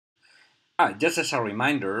Just as a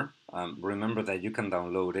reminder, remember that you can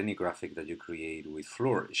download any graphic that you create with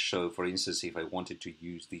Flourish. So for instance, if I wanted to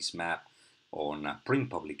use this map on a print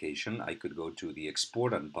publication, I could go to the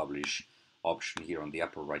export and publish option here on the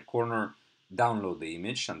upper right corner, download the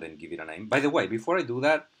image and then give it a name. By the way, before I do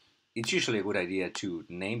that, it's usually a good idea to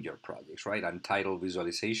name your projects, right? Untitled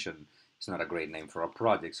visualization is not a great name for a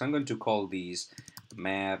project. So I'm going to call these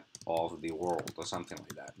map of the world or something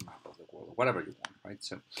like that, map of the world, whatever you want, right?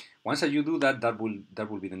 So once you do that, that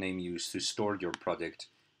will be the name used to store your project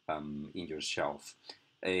in your shelf.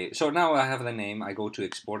 So now I have the name. I go to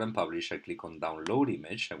export and publish. I click on download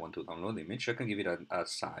image. I want to download the image. I can give it a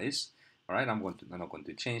size. All right, I'm not going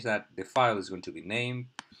to change that. The file is going to be named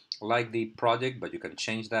like the project, but you can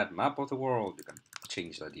change that. Map of the world. You can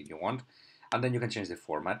change that if you want, and then you can change the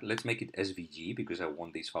format. Let's make it SVG because I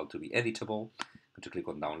want this file to be editable. I'm going to click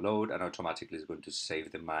on download, and automatically it's going to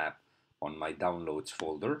save the map on my downloads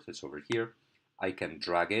folder. It's over here. I can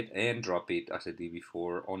drag it and drop it as I did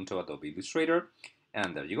before onto Adobe Illustrator,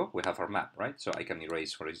 and there you go. We have our map, right? So I can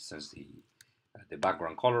erase, for instance, the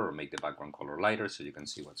background color or make the background color lighter so you can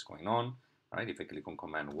see what's going on. Right? If I click on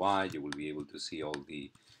Command Y, you will be able to see all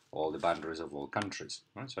the boundaries of all countries.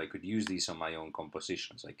 Right? So I could use these on my own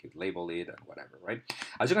compositions. I could label it and whatever, right?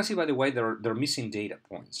 As you can see, by the way, they're missing data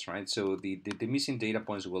points, right? So the missing data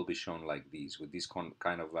points will be shown like these, with this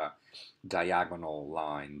kind of a diagonal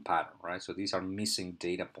line pattern, right? So these are missing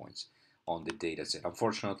data points on the data set.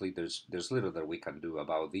 Unfortunately, there's little that we can do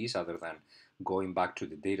about these other than going back to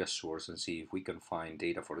the data source and see if we can find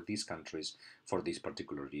data for these countries for this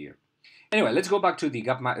particular year. Anyway, let's go back to the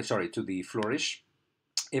to the Flourish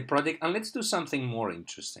project, and let's do something more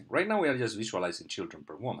interesting. Right now we are just visualizing children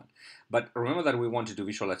per woman, but remember that we wanted to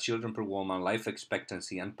visualize children per woman, life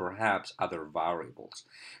expectancy, and perhaps other variables.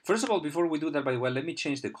 First of all, before we do that, by the way, let me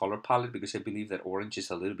change the color palette because I believe that orange is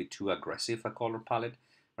a little bit too aggressive a color palette,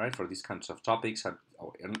 right, for these kinds of topics. And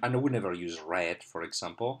I would never use red, for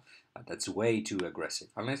example. That's way too aggressive.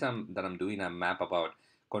 Unless I'm doing a map about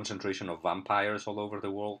concentration of vampires all over the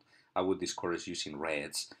world, I would discourage using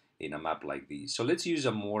reds in a map like this. So let's use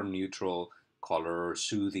a more neutral color,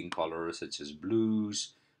 soothing color, such as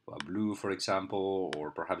blues, blue, for example,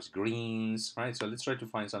 or perhaps greens, right? So let's try to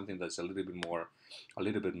find something that's a little bit more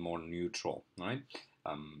neutral, right?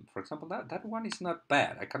 For example, that one is not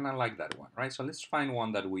bad. I kind of like that one, right? So let's find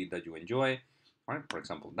one that you enjoy, right? For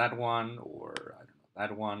example, that one, or I don't know,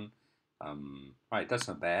 that one. Right, that's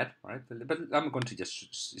not bad, right? But I'm going to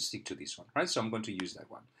just stick to this one, right? So I'm going to use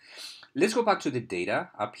that one. Let's go back to the data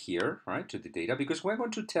up here, right? To the data, because we're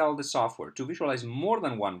going to tell the software to visualize more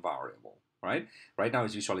than one variable, right? Right now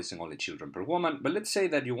it's visualizing only children per woman, but let's say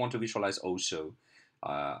that you want to visualize also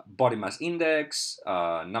body mass index,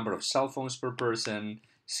 number of cell phones per person,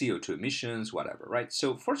 CO2 emissions, whatever, right?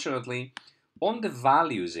 So fortunately, on the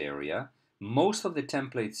values area, most of the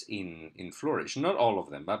templates in Flourish, not all of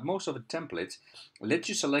them, but most of the templates let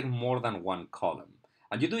you select more than one column.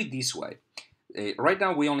 And you do it this way. Right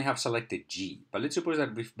now we only have selected G, but let's suppose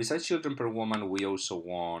that besides children per woman, we also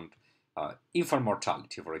want infant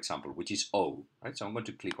mortality, for example, which is O, right? So I'm going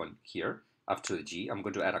to click on here after the G. I'm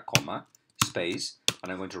going to add a comma, space,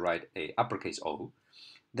 and I'm going to write a uppercase O.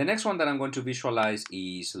 The next one that I'm going to visualize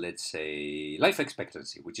is, let's say, life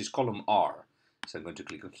expectancy, which is column R. So I'm going to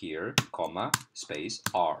click on here, comma, space,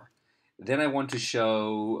 R. Then I want to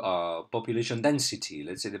show population density.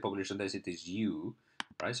 Let's say the population density is U,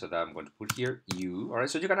 right? So that I'm going to put here U. All right,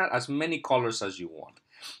 so you can add as many colors as you want.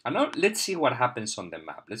 And now let's see what happens on the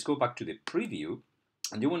map. Let's go back to the preview,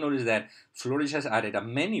 and you will notice that Flourish has added a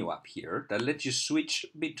menu up here that lets you switch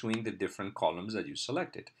between the different columns that you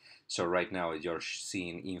selected. So right now you're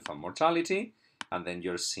seeing infant mortality, and then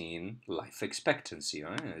you're seeing life expectancy.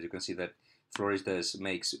 Right? As you can see that Flourish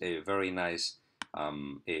makes a very nice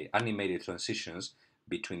animated transitions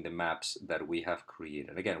between the maps that we have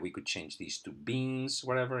created. Again, we could change these to beans,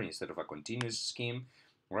 whatever, instead of a continuous scheme,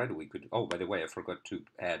 right? We could, oh, by the way, I forgot to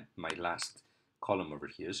add my last column over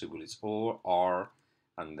here. So it's O, R,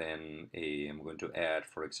 and then I'm going to add,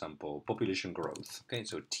 for example, population growth. Okay,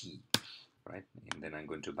 so T, right? And then I'm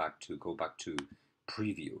going to go back to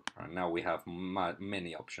preview. And now we have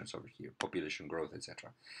many options over here, population growth,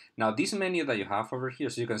 etc. Now this menu that you have over here,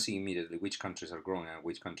 so you can see immediately which countries are growing and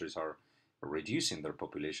which countries are reducing their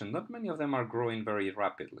population. Not many of them are growing very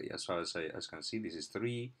rapidly. As far as I can see, this is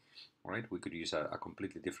 3. Right? We could use a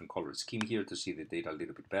completely different color scheme here to see the data a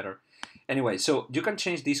little bit better. Anyway, so you can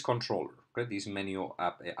change this controller. Okay? This menu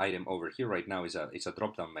item over here right now is a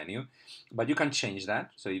drop-down menu, but you can change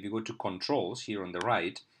that. So if you go to controls here on the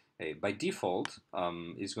right, by default,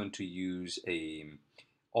 it's going to use a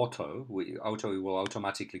auto will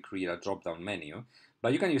automatically create a drop-down menu,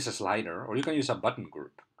 but you can use a slider or you can use a button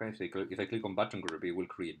group. Okay, so if I click on button group, it will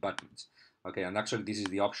create buttons. Okay, and actually this is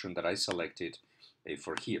the option that I selected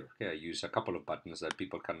for here. Okay, I use a couple of buttons that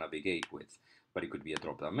people can navigate with, but it could be a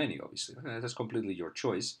drop-down menu, obviously. Okay, that's completely your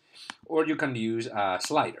choice. Or you can use a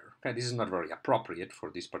slider. Okay, this is not very appropriate for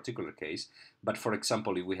this particular case, but for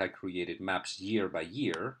example, if we had created maps year by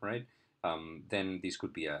year, right? Then this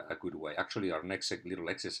could be a good way. Actually, our next little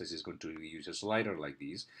exercise is going to use a slider like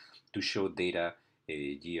this to show data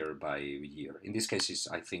year by year. In this case,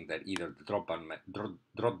 I think that either the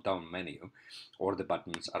drop-down menu or the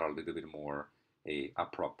buttons are a little bit more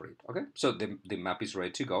appropriate. Okay, so the map is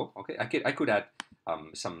ready to go. Okay, I could add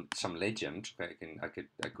some legend. Okay? I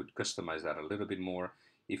could customize that a little bit more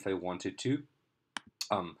if I wanted to.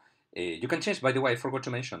 You can change, by the way, I forgot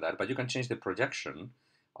to mention that, but you can change the projection.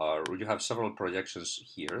 You have several projections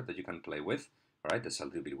here that you can play with. All right, that's a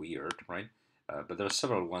little bit weird, right? But there are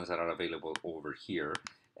several ones that are available over here,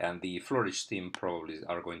 and the Flourish team probably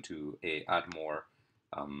are going to add more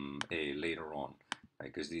later on,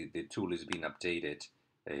 because the tool is being updated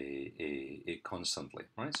constantly,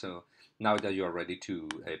 right? So now that you are ready to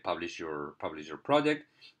publish your project,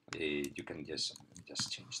 you can just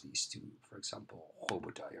change these to, for example,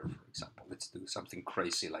 hobo tire, for example. Let's do something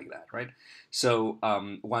crazy like that, right? So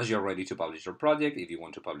once you're ready to publish your project, if you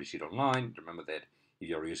want to publish it online, remember that if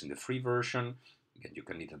you're using the free version, you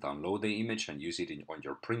can either download the image and use it on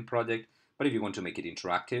your print project. But if you want to make it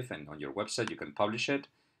interactive and on your website, you can publish it.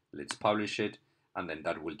 Let's publish it, and then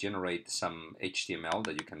that will generate some HTML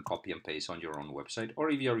that you can copy and paste on your own website. Or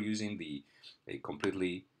if you're using the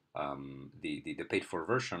completely the paid for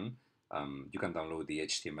version, you can download the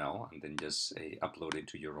HTML and then just upload it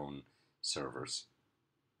to your own servers.